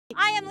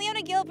I'm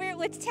Leona Gilbert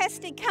with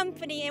Tezted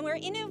Company, and we're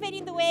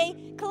innovating the way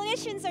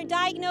clinicians are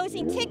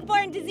diagnosing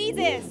tick-borne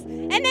diseases.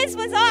 And this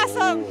was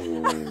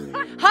awesome.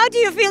 How do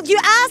you feel? You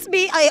asked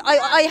me,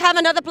 I have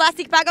another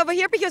plastic bag over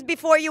here because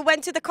before you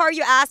went to the car,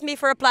 you asked me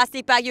for a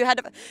plastic bag.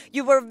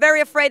 You were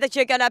very afraid that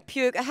you're gonna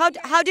puke. How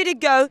did it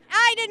go?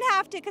 I didn't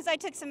have to because I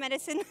took some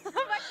medicine.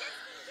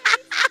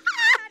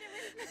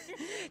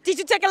 Did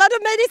you take a lot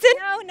of medicine?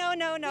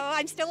 No.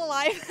 I'm still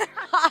alive.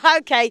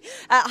 Okay.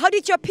 How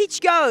did your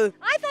pitch go?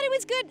 I thought it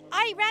was good.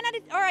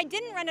 I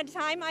didn't run out of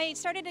time. I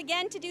started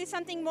again to do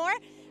something more,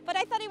 but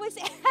I thought it was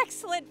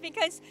excellent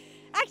because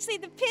actually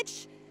the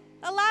pitch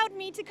allowed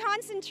me to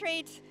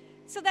concentrate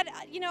so that,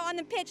 on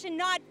the pitch and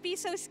not be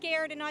so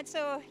scared and not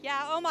so,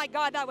 oh my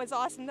God, that was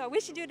awesome though.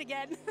 We should do it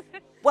again.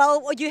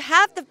 Well, you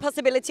have the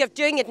possibility of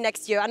doing it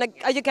next year. And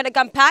are you going to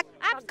come back?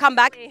 Absolutely. Come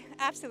back?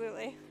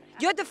 Absolutely.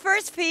 You're the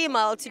first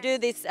female to do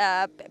this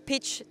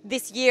pitch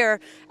this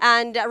year,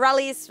 and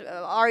rallies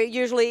are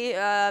usually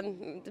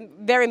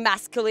very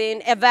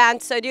masculine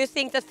events. So do you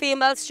think that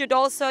females should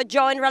also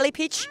join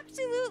RallyPitch?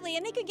 Absolutely,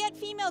 and they could get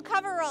female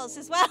coveralls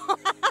as well.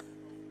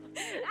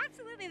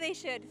 Absolutely, they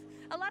should.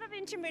 A lot of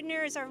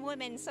entrepreneurs are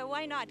women, so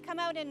why not? Come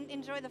out and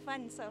enjoy the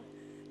fun. So,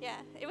 yeah,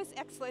 it was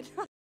excellent.